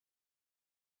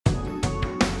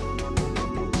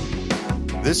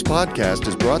This podcast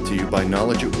is brought to you by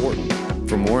Knowledge at Wharton.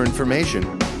 For more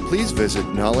information, please visit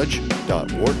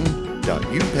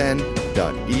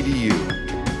knowledge.wharton.upenn.edu.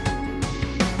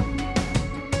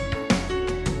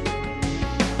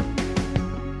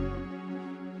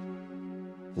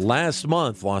 Last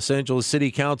month, Los Angeles City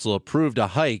Council approved a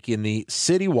hike in the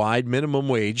citywide minimum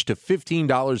wage to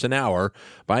 $15 an hour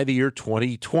by the year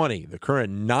 2020. The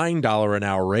current $9 an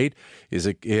hour rate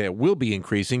will be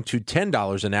increasing to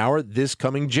 $10 an hour this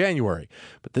coming January.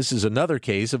 But this is another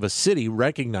case of a city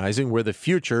recognizing where the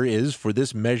future is for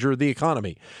this measure of the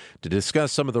economy. To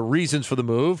discuss some of the reasons for the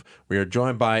move, we are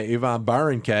joined by Yvonne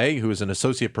Baranque, who is an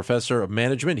associate professor of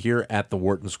management here at the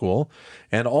Wharton School,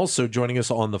 and also joining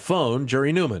us on the phone,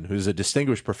 Jerry Newman, who's a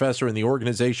distinguished professor in the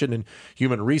Organization and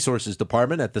Human Resources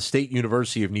Department at the State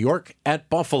University of New York at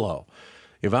Buffalo.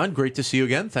 Yvonne, great to see you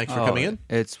again. Thanks for coming in.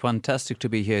 It's fantastic to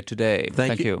be here today.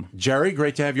 Thank you. Jerry,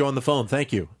 great to have you on the phone.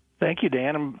 Thank you. Thank you,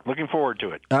 Dan. I'm looking forward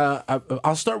to it.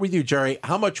 I'll start with you, Jerry.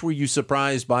 How much were you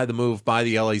surprised by the move by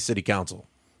the LA City Council?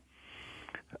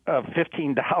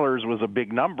 $15 was a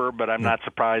big number, but I'm not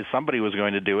surprised somebody was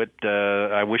going to do it.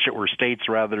 I wish it were states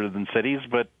rather than cities,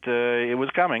 but it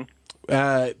was coming.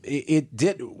 It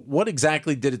did. What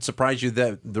exactly did it surprise you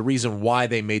that the reason why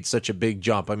they made such a big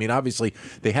jump? I mean, obviously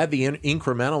they had the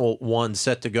incremental one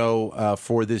set to go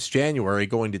for this January,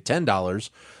 going to $10.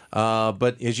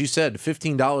 But as you said,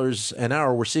 $15 an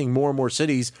hour. We're seeing more and more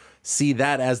cities see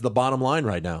that as the bottom line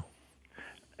right now.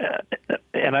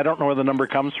 And I don't know where the number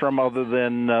comes from other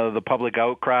than the public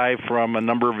outcry from a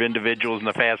number of individuals in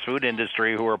the fast food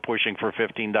industry who are pushing for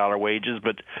 $15 wages,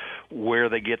 but where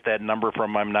they get that number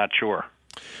from, I'm not sure.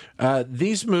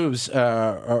 These moves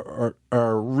are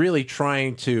really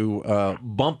trying to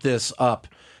bump this up,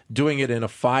 doing it in a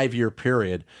 5-year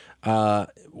period.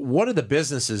 What are the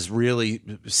businesses really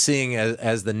seeing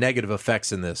as the negative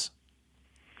effects in this?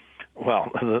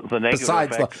 Well, the negative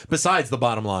effects... Besides the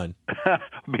bottom line.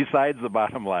 Besides the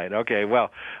bottom line. Okay, well,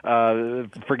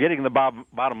 forgetting the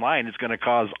bottom line is going to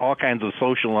cause all kinds of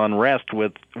social unrest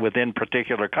within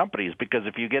particular companies, because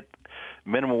if you get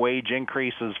minimum wage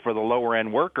increases for the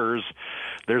lower-end workers,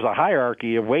 there's a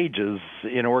hierarchy of wages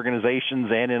in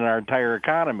organizations and in our entire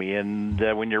economy. And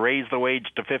when you raise the wage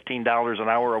to $15 an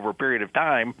hour over a period of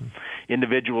time,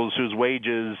 individuals whose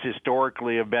wages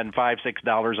historically have been $5,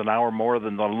 $6 an hour more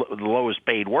than the lowest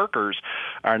paid workers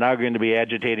are now going to be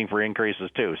agitating for increases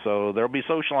too. So there'll be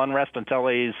social unrest until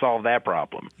they solve that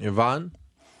problem. Yvonne?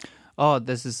 Oh,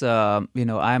 this is, I'm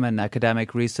an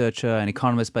academic researcher, an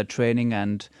economist by training,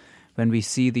 and when we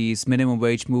see these minimum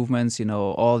wage movements,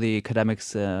 all the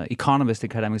academics are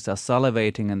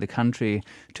salivating in the country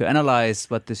to analyze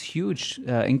what this huge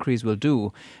increase will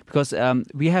do. Because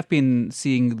we have been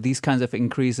seeing these kinds of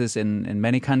increases in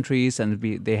many countries, and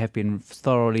they have been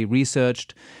thoroughly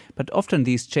researched. But often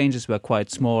these changes were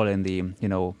quite small in the,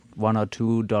 $1 or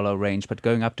 $2 range. But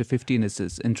going up to 15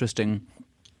 is interesting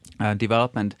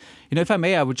development. If I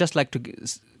may, I would just like to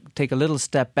take a little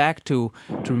step back to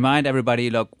remind everybody,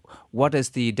 look, what is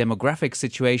the demographic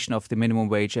situation of the minimum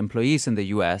wage employees in the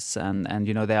U.S.? And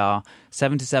there are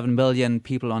 77 million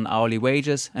people on hourly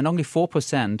wages, and only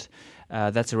 4%,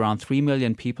 that's around 3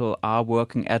 million people, are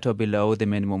working at or below the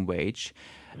minimum wage.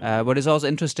 What is also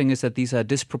interesting is that these are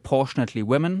disproportionately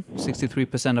women.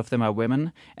 63% of them are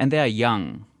women, and they are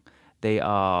young. They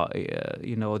are,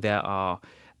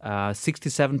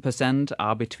 67%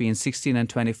 are between 16 and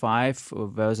 25,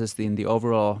 versus in the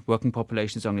overall working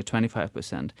population is only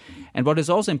 25%. And what is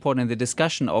also important in the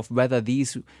discussion of whether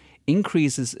these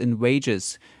increases in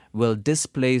wages will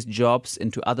displace jobs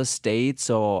into other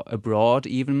states or abroad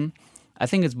even, I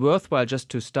think it's worthwhile just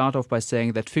to start off by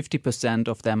saying that 50%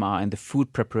 of them are in the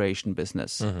food preparation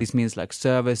business. Mm-hmm. This means like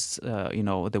service,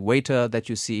 the waiter that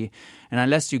you see. And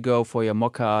unless you go for your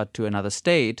mocha to another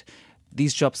state,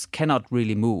 these jobs cannot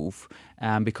really move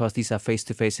because these are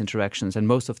face-to-face interactions, and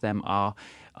most of them are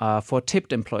for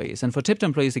tipped employees. And for tipped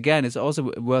employees, again, it's also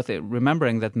worth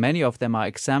remembering that many of them are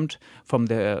exempt from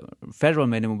the federal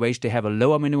minimum wage. They have a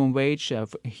lower minimum wage.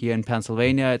 Here in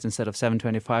Pennsylvania, it's instead of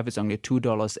 $7.25, it's only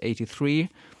 $2.83.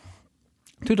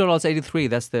 $2.83,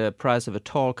 that's the price of a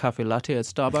tall coffee latte at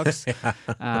Starbucks.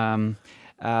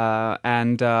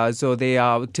 So they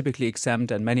are typically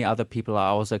exempt, and many other people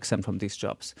are also exempt from these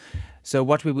jobs. So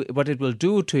what it will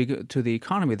do to the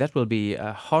economy, that will be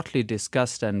a hotly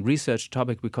discussed and researched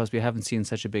topic, because we haven't seen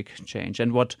such a big change.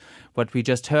 And what we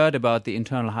just heard about the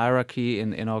internal hierarchy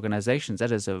in organizations,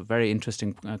 that is a very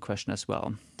interesting question as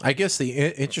well. I guess the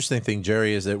interesting thing,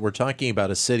 Jerry, is that we're talking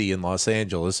about a city in Los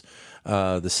Angeles,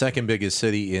 the second biggest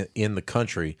city in the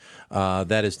country,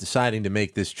 that is deciding to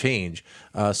make this change.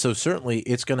 So certainly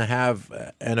it's going to have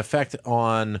an effect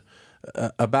on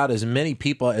about as many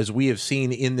people as we have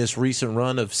seen in this recent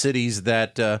run of cities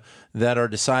that are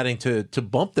deciding to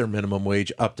bump their minimum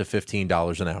wage up to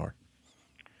 $15 an hour.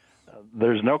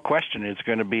 There's no question it's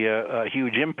going to be a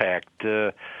huge impact.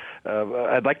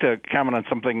 I'd like to comment on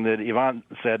something that Yvonne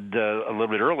said a little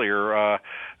bit earlier.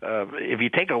 If you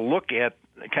take a look at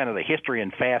kind of the history in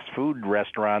fast food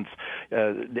restaurants,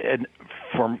 and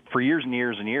for years and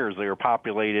years and years, they were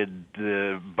populated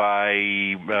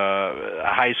by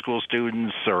high school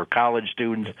students or college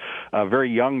students, a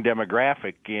very young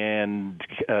demographic. And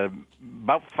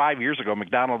about 5 years ago,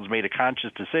 McDonald's made a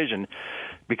conscious decision,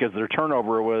 because their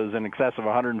turnover was in excess of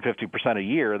 150% a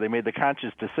year. They made the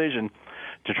conscious decision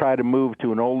to try to move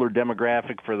to an older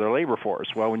demographic for their labor force.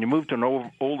 Well, when you move to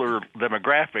an older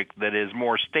demographic that is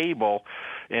more stable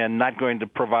and not going to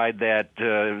provide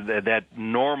that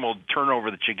normal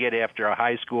turnover that you get after a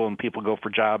high school and people go for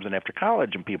jobs, and after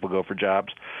college and people go for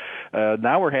jobs,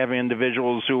 now we're having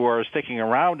individuals who are sticking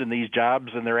around in these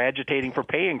jobs, and they're agitating for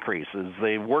pay increases.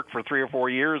 They've worked for 3 or 4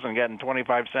 years and gotten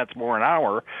 25 cents more an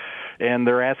hour, and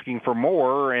they're asking for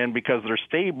more, and because they're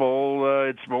stable,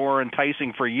 it's more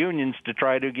enticing for unions to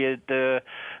try to get to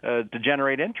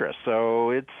generate interest.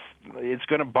 So it's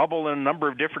going to bubble in a number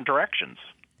of different directions.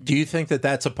 Do you think that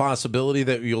that's a possibility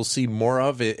that you'll see more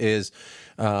of? Is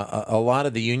a lot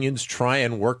of the unions try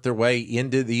and work their way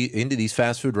into these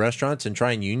fast food restaurants and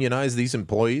try and unionize these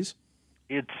employees?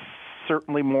 It's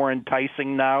certainly more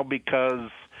enticing now, because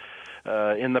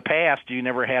in the past, you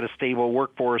never had a stable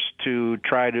workforce to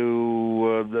try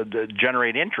to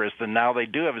generate interest, and now they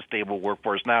do have a stable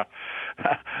workforce. Now,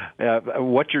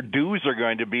 what your dues are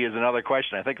going to be is another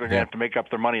question. I think they're going to have to make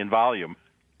up their money in volume.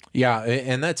 Yeah,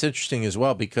 and that's interesting as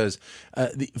well, because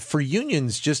for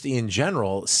unions just in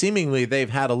general, seemingly they've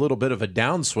had a little bit of a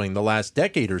downswing the last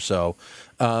decade or so.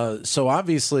 So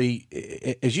obviously,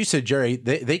 as you said, Jerry,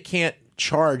 they can't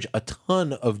charge a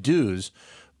ton of dues,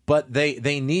 but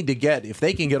they need to get, if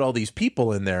they can get all these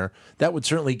people in there, that would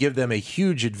certainly give them a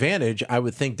huge advantage, I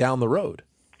would think, down the road.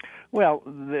 Well,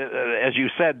 as you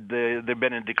said, they've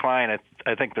been in decline.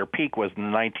 I think their peak was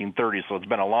in the 1930s, so it's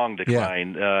been a long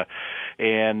decline. Yeah.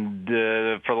 And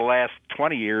for the last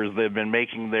 20 years, they've been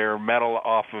making their metal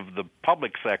off of the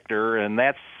public sector, and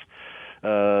that's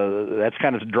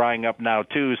kind of drying up now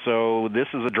too. So this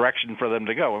is a direction for them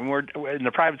to go. And we're in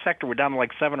the private sector. We're down to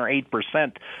like 7 or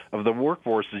 8% of the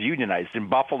workforce is unionized. In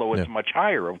Buffalo, it's much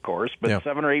higher, of course, but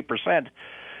 7 or 8%.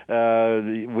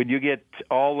 When you get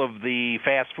all of the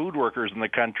fast food workers in the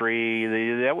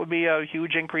country, that would be a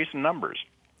huge increase in numbers.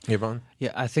 Yvonne?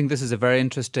 Yeah, I think this is a very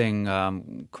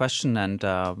interesting question, and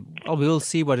we will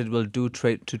see what it will do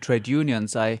to trade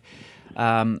unions.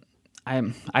 I'm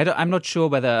not sure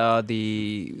whether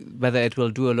it will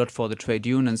do a lot for the trade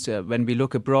unions. When we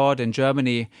look abroad in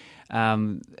Germany,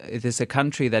 it is a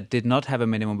country that did not have a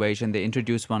minimum wage, and they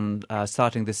introduced one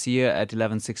starting this year at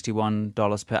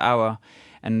 $11.61 per hour.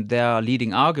 And their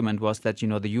leading argument was that,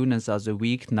 the unions are so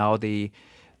weak now. The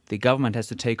government has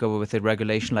to take over with a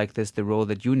regulation like this, the role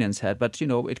that unions had. But,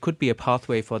 it could be a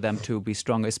pathway for them to be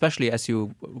stronger, especially as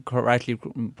you rightly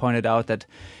pointed out that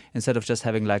instead of just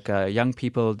having young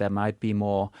people, there might be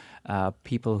more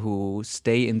people who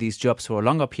stay in these jobs for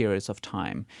longer periods of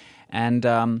time. And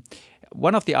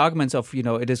one of the arguments of,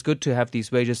 it is good to have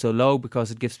these wages so low because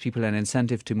it gives people an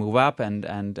incentive to move up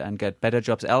and get better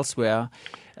jobs elsewhere.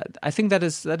 I think that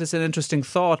is an interesting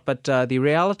thought, but the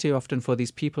reality often for these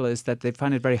people is that they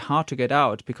find it very hard to get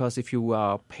out, because if you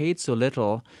are paid so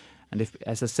little, and if,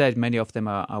 as I said, many of them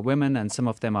are women and some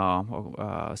of them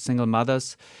are single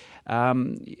mothers,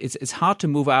 it's hard to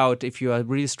move out if you are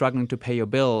really struggling to pay your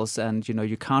bills, and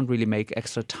you can't really make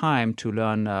extra time to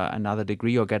learn another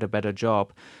degree or get a better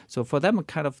job. So for them,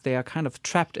 they are kind of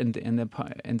trapped in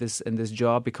this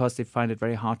job because they find it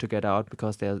very hard to get out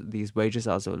because these wages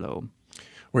are so low.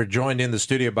 We're joined in the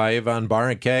studio by Yvonne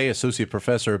Barrenquet, Associate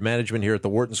Professor of Management here at the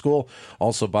Wharton School,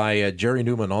 also by Jerry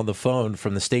Newman on the phone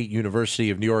from the State University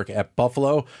of New York at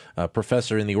Buffalo,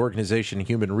 Professor in the Organization and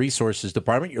Human Resources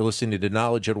Department. You're listening to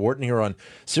Knowledge at Wharton here on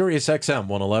Sirius XM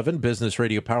 111, Business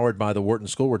Radio powered by the Wharton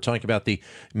School. We're talking about the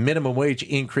minimum wage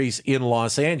increase in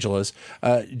Los Angeles.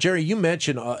 Jerry, you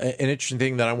mentioned an interesting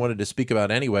thing that I wanted to speak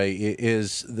about anyway,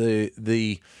 is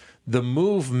the the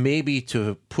move maybe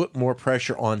to put more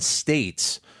pressure on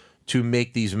states to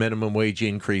make these minimum wage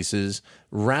increases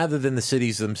rather than the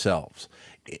cities themselves.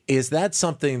 Is that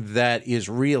something that is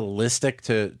realistic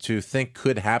to think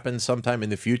could happen sometime in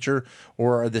the future?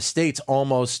 Or are the states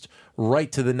almost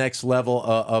right to the next level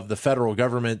of the federal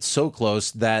government, so close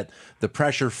that the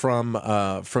pressure from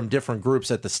different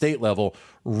groups at the state level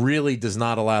really does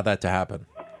not allow that to happen?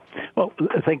 Well,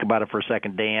 think about it for a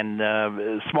second, Dan.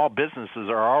 Small businesses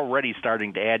are already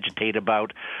starting to agitate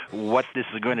about what this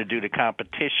is going to do to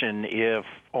competition if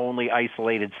only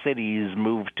isolated cities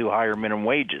move to higher minimum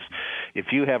wages.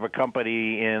 If you have a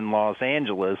company in Los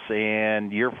Angeles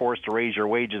and you're forced to raise your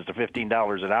wages to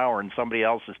 $15 an hour and somebody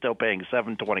else is still paying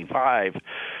 $7.25,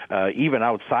 even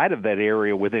outside of that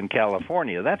area within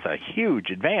California, that's a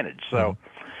huge advantage. So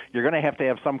you're going to have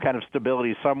some kind of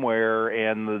stability somewhere,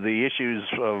 and the issues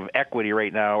of equity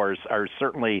right now are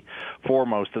certainly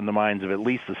foremost in the minds of at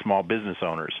least the small business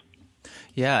owners.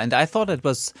 Yeah, and I thought it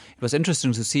was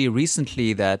interesting to see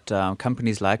recently that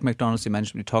companies like McDonald's,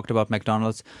 we talked about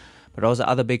McDonald's, but also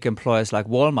other big employers like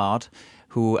Walmart,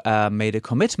 who made a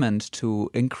commitment to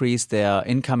increase their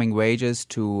incoming wages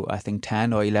to, I think,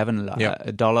 $10 or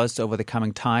 $11 over the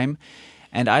coming time.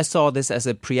 And I saw this as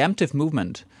a preemptive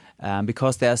movement.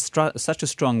 Because there's such a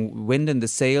strong wind in the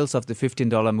sails of the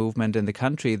 $15 movement in the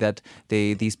country that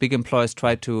these big employers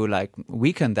try to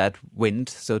weaken that wind,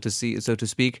 so to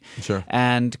speak, sure,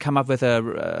 and come up with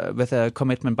a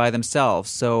commitment by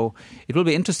themselves. So it will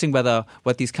be interesting whether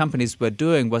what these companies were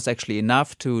doing was actually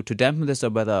enough to dampen this, or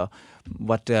whether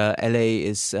what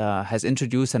LA has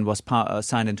introduced and was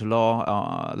signed into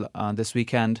law this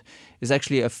weekend is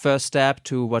actually a first step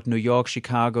to what New York,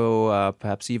 Chicago,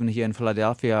 perhaps even here in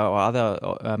Philadelphia or other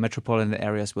metropolitan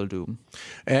areas will do.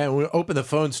 And we'll open the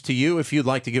phones to you if you'd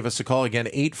like to give us a call. Again,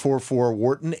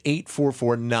 844-WHARTON,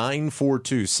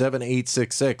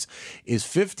 844-942-7866. Is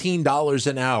 $15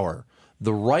 an hour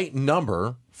the right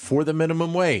number for the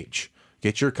minimum wage?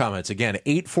 Get your comments. Again,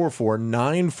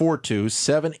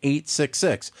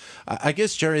 844-942-7866. I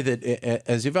guess, Jerry, that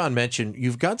as Yvonne mentioned,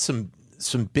 you've got some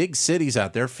big cities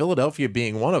out there, Philadelphia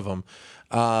being one of them.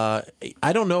 I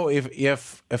don't know if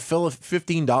a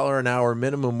 $15 an hour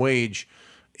minimum wage,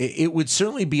 it would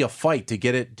certainly be a fight to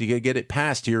get it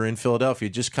passed here in Philadelphia,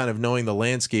 just kind of knowing the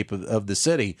landscape of the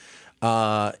city.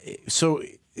 So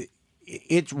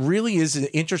it really is an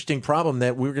interesting problem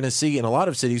that we're going to see in a lot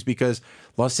of cities, because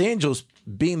Los Angeles,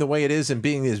 being the way it is and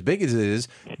being as big as it is,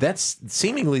 that's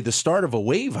seemingly the start of a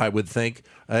wave, I would think,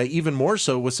 even more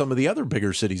so with some of the other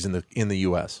bigger cities in the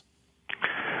U.S.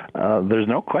 There's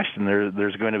no question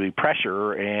there's going to be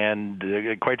pressure, and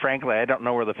quite frankly, I don't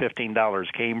know where the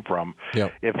 $15 came from.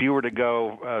 Yep. If you were to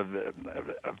go,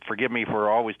 forgive me for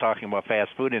always talking about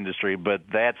fast food industry, but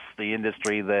that's the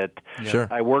industry that Sure.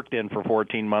 I worked in for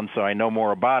 14 months, so I know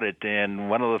more about it. And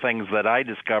one of the things that I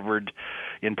discovered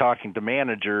in talking to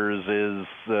managers is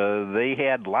they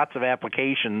had lots of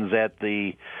applications at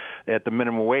the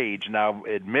minimum wage. Now,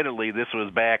 admittedly, this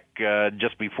was back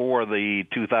just before the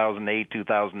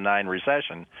 2008-2009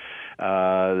 recession.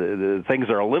 Things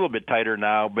are a little bit tighter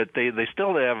now, but they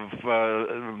still have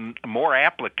more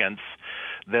applicants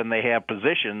than they have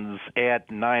positions at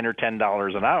 $9 or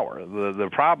 $10 an hour. The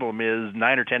problem is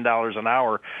 $9 or $10 an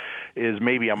hour is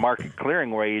maybe a market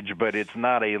clearing wage, but it's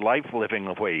not a life living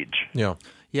wage. Yeah.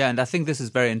 Yeah, and I think this is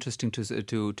very interesting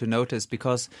to notice,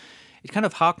 because it kind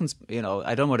of harkens,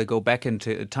 I don't want to go back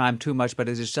into time too much, but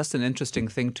it is just an interesting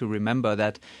thing to remember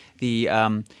that the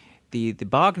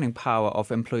bargaining power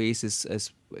of employees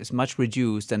is much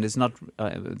reduced, and is not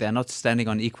they're not standing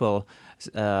on with equal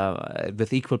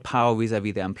power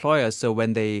vis-a-vis their employers. So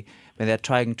when they're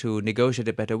trying to negotiate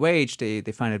a better wage, they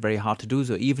find it very hard to do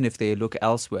so, even if they look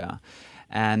elsewhere.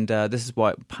 And this is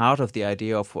part of the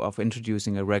idea of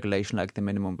introducing a regulation like the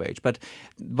minimum wage. But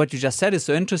what you just said is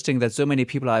so interesting, that so many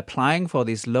people are applying for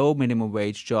these low minimum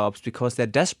wage jobs because they're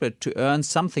desperate to earn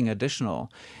something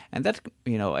additional. And that,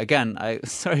 again,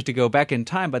 sorry to go back in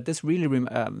time, but this really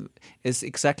is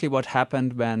exactly what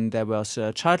happened when there was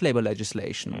child labor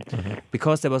legislation. Mm-hmm.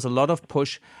 Because there was a lot of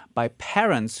push by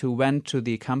parents who went to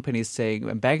the companies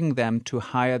begging them to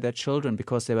hire their children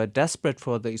because they were desperate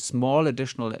for the small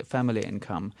additional family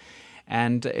income.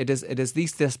 And it is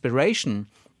this desperation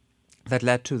that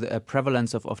led to the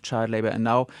prevalence of child labor. And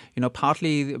now,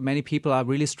 partly many people are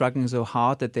really struggling so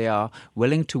hard that they are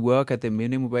willing to work at the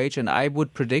minimum wage. And I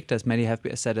would predict, as many have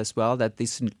said as well, that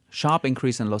this sharp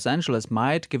increase in Los Angeles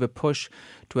might give a push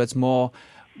towards more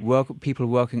people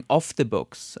working off the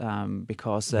books,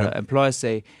 because employers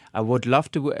say, I would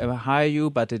love to hire you,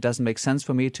 but it doesn't make sense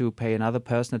for me to pay another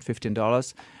person at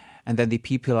 $15. and then the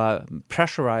people are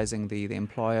pressurizing the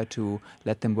employer to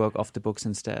let them work off the books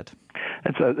instead.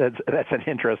 That's an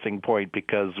interesting point,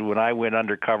 because when I went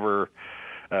undercover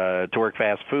to work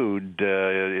fast food,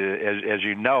 as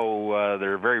you know,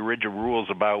 there are very rigid rules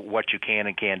about what you can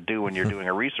and can't do when you're doing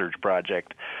a research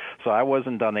project. So I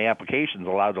wasn't on the applications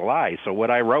allowed to lie. So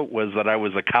what I wrote was that I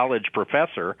was a college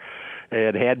professor.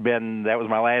 That was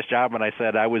my last job, and I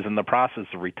said I was in the process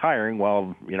of retiring.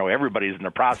 Well, everybody's in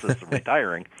the process of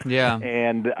retiring. Yeah.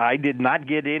 And I did not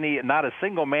get not a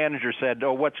single manager said,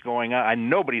 "Oh, what's going on?" And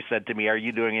nobody said to me, "Are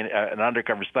you doing an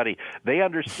undercover study?" They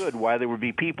understood why there would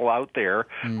be people out there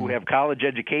who have college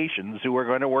educations who are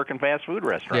going to work in fast food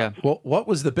restaurants. Yeah. Well, what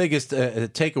was the biggest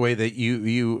takeaway that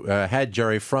you had,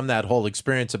 Jerry, from that whole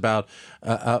experience about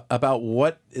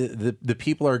what the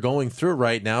people are going through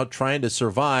right now, trying to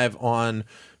survive on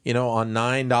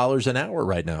 $9 an hour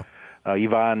right now?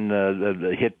 Yvonne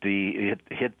hit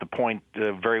the point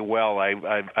very well.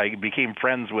 I became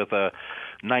friends with a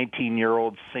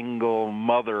 19-year-old single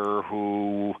mother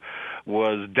who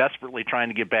was desperately trying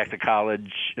to get back to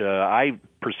college. I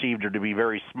perceived her to be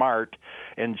very smart,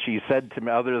 and she said to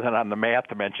me, other than on the math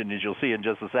dimension, as you'll see in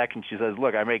just a second, she says,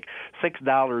 "Look, I make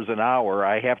 $6 an hour.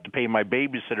 I have to pay my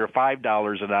babysitter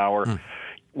 $5 an hour.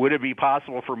 Would it be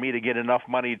possible for me to get enough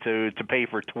money to pay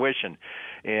for tuition?"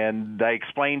 And I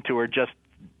explained to her just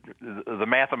the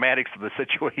mathematics of the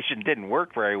situation didn't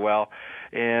work very well,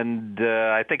 and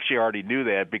I think she already knew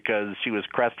that because she was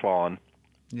crestfallen.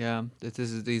 Yeah,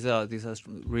 these are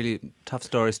really tough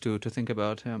stories to think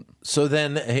about. Yeah. So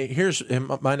then, here's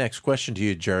my next question to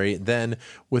you, Jerry. Then,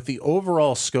 with the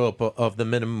overall scope of the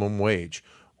minimum wage,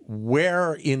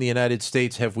 where in the United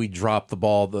States have we dropped the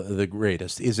ball the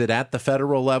greatest? Is it at the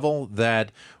federal level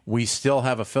that we still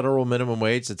have a federal minimum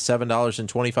wage that's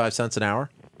 $7.25 an hour?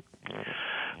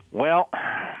 Well,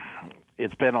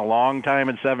 it's been a long time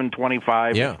at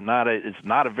 $7.25. Yeah. It's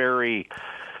not a very.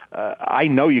 I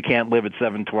know you can't live at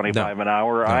 $7.25 an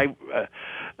hour. No.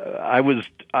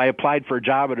 I applied for a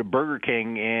job at a Burger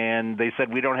King, and they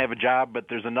said, "We don't have a job, but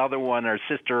there's another one, our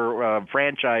sister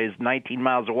franchise 19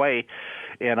 miles away."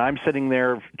 And I'm sitting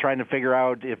there trying to figure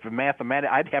out if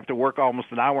I'd have to work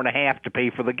almost an hour and a half to pay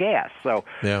for the gas. So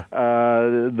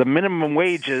the minimum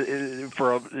wage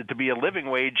to be a living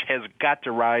wage has got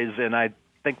to rise, and I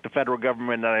think the federal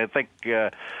government, and I think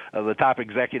the top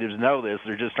executives know this.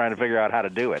 They're just trying to figure out how to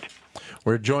do it.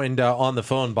 We're joined on the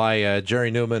phone by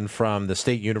Jerry Newman from the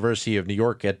State University of New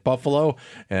York at Buffalo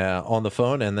on the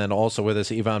phone, and then also with us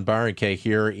Yvonne Baranke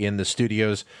here in the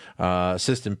studios,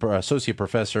 Associate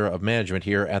Professor of Management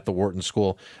here at the Wharton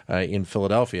School in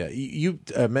Philadelphia. You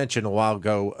mentioned a while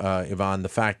ago, Yvonne, the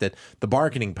fact that the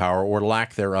bargaining power or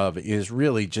lack thereof is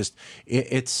really just,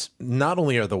 it's not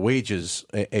only are the wages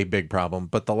a big problem,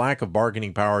 but the lack of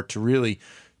bargaining power to really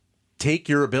take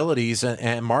your abilities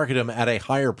and market them at a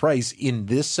higher price in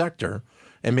this sector,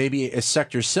 and maybe a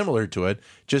sector similar to it,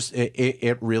 just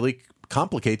it really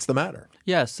complicates the matter.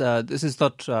 Yes, this is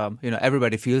not,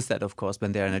 everybody feels that, of course,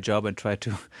 when they're in a job and try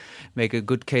to make a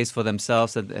good case for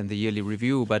themselves and the yearly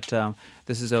review. But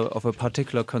this is of a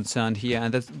particular concern here.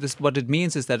 And this what it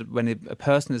means is that when a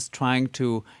person is trying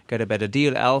to get a better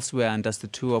deal elsewhere and does the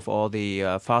tour of all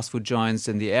the fast food joints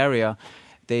in the area,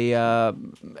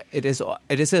 it is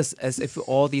as if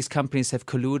all these companies have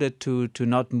colluded to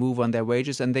not move on their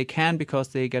wages, and they can because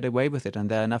they get away with it, and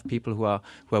there are enough people who are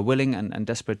willing and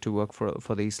desperate to work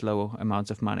for these low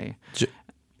amounts of money.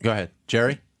 Go ahead,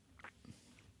 Jerry.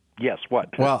 Yes.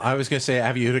 What? Well, I was going to say,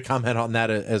 have you to comment on that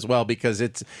as well, because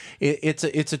it's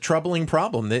a troubling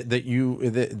problem that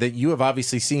you have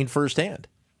obviously seen firsthand.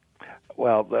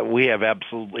 Well, we have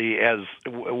absolutely.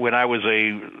 When I was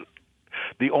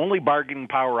the only bargaining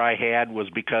power I had was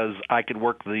because I could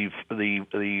work the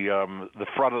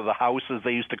front of the house, as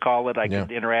they used to call it. I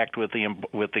could interact with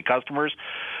the customers,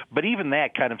 but even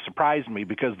that kind of surprised me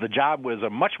because the job was a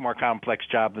much more complex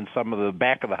job than some of the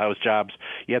back of the house jobs.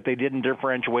 Yet they didn't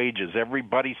differentiate wages.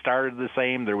 Everybody started the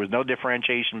same. There was no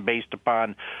differentiation based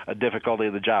upon a difficulty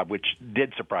of the job, which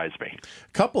did surprise me.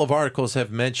 A couple of articles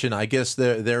have mentioned, I guess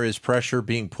there is pressure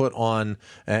being put on,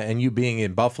 and you being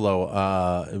in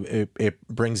Buffalo, it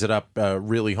brings it up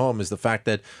really home, is the fact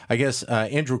that I guess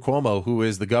Andrew Cuomo, who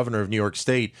is the governor of New York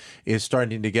State, is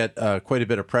starting to get quite a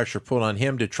bit of pressure put on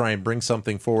him to try and bring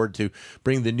something forward to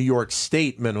bring the New York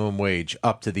State minimum wage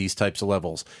up to these types of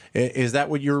levels. Is that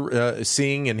what you're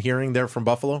seeing and hearing there from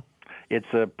Buffalo?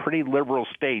 It's a pretty liberal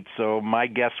state, so my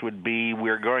guess would be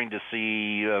we're going to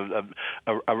see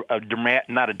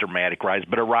not a dramatic rise,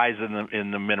 but a rise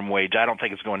in the minimum wage. I don't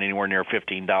think it's going anywhere near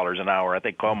 $15 an hour. I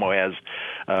think Cuomo has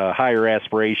higher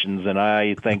aspirations, and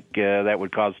I think that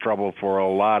would cause trouble for a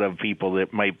lot of people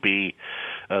that might be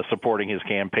supporting his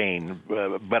campaign.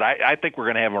 But I think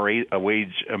we're going to have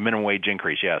a minimum wage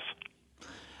increase. Yes.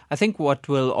 I think what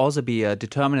will also be a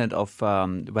determinant of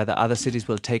whether other cities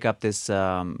will take up this,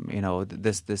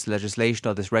 this legislation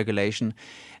or this regulation,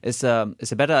 is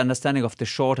a better understanding of the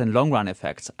short and long run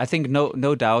effects. I think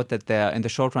no doubt that in the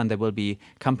short run there will be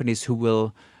companies who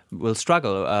will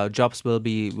struggle. Jobs will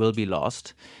be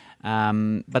lost.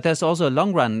 But there's also a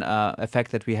long-run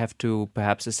effect that we have to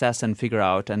perhaps assess and figure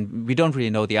out, and we don't really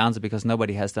know the answer because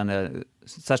nobody has done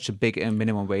such a big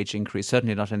minimum wage increase,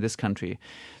 certainly not in this country.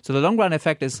 So the long-run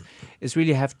effect is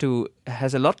really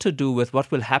has a lot to do with what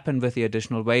will happen with the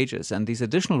additional wages, and these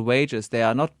additional wages, they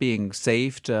are not being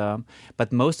saved,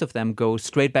 but most of them go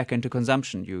straight back into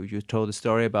consumption. You told a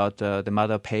story about the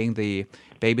mother paying the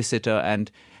babysitter,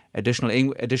 and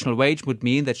additional wage would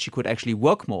mean that she could actually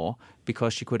work more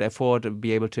because she could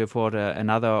be able to afford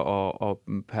another or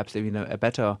perhaps even a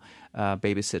better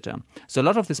babysitter. So a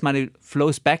lot of this money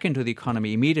flows back into the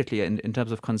economy immediately in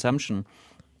terms of consumption.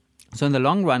 So in the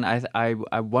long run,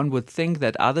 one would think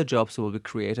that other jobs will be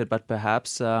created, but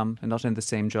perhaps not in the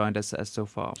same joint as so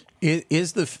far.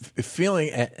 Is the feeling,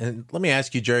 and let me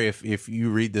ask you, Jerry, if you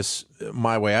read this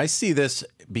my way, I see this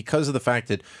because of the fact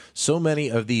that so many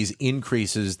of these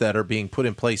increases that are being put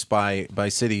in place by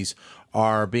cities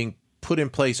are being put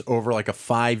in place over like a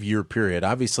 5-year period.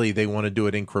 Obviously, they want to do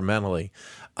it incrementally.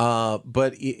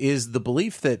 But is the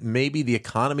belief that maybe the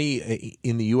economy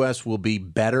in the U.S. will be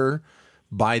better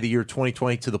by the year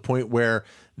 2020 to the point where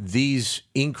these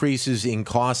increases in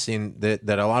costs that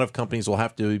a lot of companies will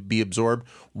have to be absorbed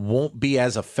won't be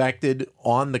as affected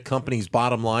on the company's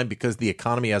bottom line because the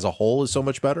economy as a whole is so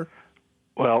much better?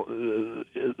 Well,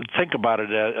 think about it.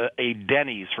 A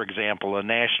Denny's, for example, a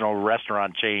national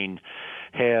restaurant chain,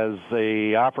 has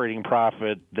a operating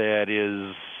profit that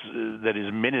is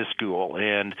minuscule,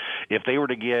 and if they were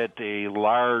to get a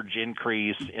large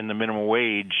increase in the minimum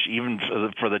wage, even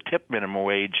for the tip minimum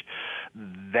wage,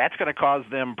 that's going to cause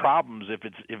them problems if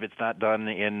it's not done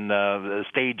in the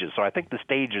stages. So I think the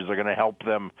stages are going to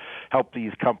help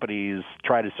these companies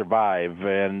try to survive,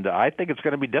 and I think it's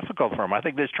going to be difficult for them. I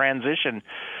think this transition.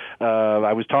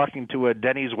 I was talking to a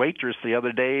Denny's waitress the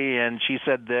other day, and she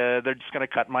said they're just going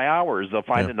to cut my hours. They'll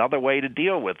find another way to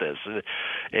deal with this,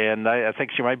 and I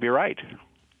think she might be right.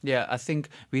 Yeah, I think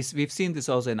we've seen this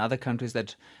also in other countries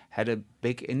that had a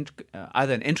big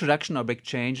either an introduction or big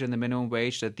change in the minimum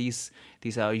wage. That these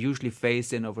are usually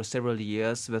phased in over several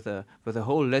years with a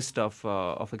whole list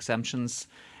of exemptions,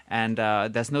 and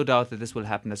there's no doubt that this will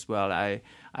happen as well. I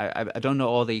don't know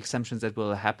all the exemptions that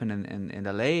will happen in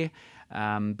LA.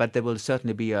 But there will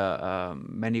certainly be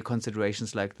many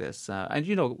considerations like this, and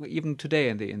even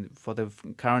today for the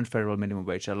current federal minimum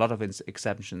wage, a lot of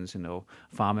exemptions.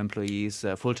 Farm employees,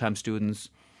 full-time students.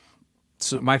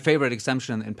 So my favorite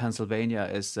exemption in Pennsylvania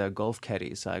is golf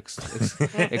caddies are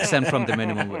exempt from the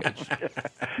minimum wage.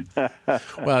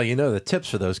 Well, the tips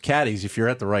for those caddies, if you're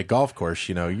at the right golf course,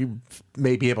 you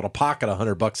may be able to pocket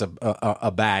 $100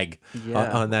 a bag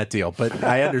on that deal. But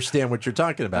I understand what you're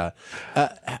talking about.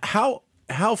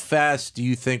 How fast do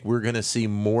you think we're going to see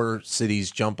more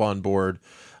cities jump on board?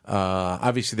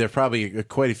 Obviously, there are probably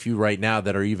quite a few right now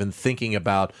that are even thinking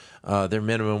about their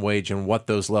minimum wage and what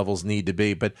those levels need to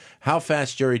be. But how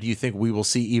fast, Jerry, do you think we will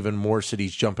see even more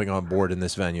cities jumping on board in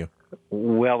this venue?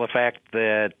 Well, the fact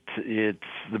that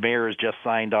the mayor has just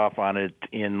signed off on it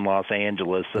in Los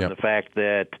Angeles, and the fact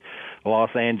that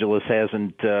Los Angeles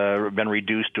hasn't been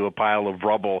reduced to a pile of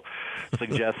rubble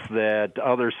suggests that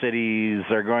other cities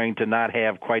are going to not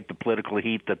have quite the political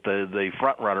heat that the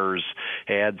front runners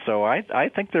had. So I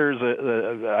think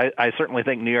I certainly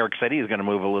think New York City is going to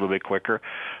move a little bit quicker.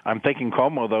 I'm thinking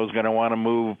Cuomo, though, is going to want to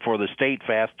move for the state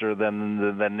faster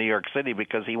than New York City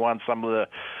because he wants some of the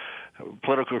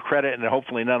political credit and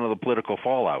hopefully none of the political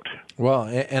fallout. Well,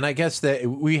 and I guess that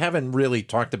we haven't really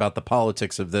talked about the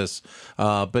politics of this,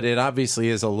 but it obviously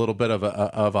is a little bit of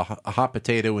a hot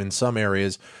potato in some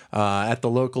areas at the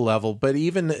local level. But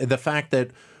even the fact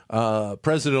that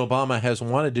President Obama has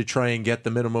wanted to try and get the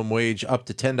minimum wage up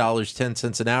to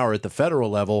 $10.10 an hour at the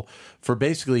federal level for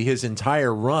basically his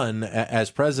entire run as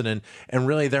president, and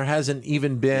really there hasn't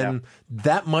even been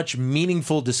that much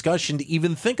meaningful discussion to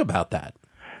even think about that.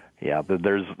 Yeah,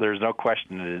 there's no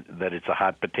question that it's a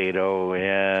hot potato,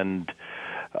 and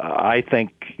I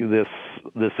think this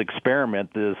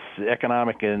experiment, this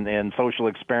economic and social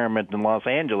experiment in Los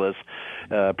Angeles,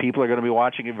 people are going to be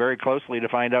watching it very closely to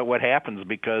find out what happens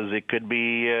because it could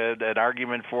be an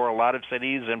argument for a lot of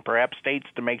cities and perhaps states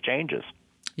to make changes.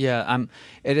 Yeah,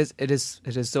 it is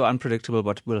so unpredictable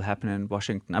what will happen in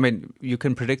Washington. I mean, you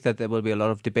can predict that there will be a lot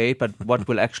of debate, but what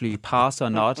will actually pass or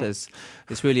not is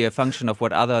really a function of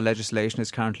what other legislation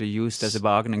is currently used as a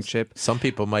bargaining chip. Some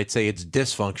people might say it's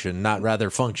dysfunction, not rather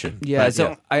function. Yeah,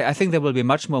 I think there will be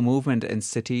much more movement in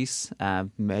cities,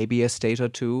 maybe a state or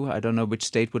two. I don't know which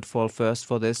state would fall first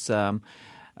for this.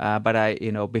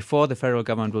 But before the federal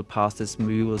government will pass this,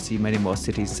 we will see many more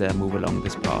cities move along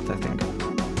this path, I think.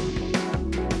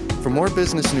 For more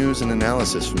business news and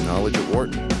analysis from Knowledge at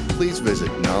Wharton, please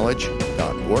visit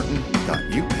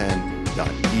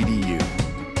knowledge.wharton.upenn.edu.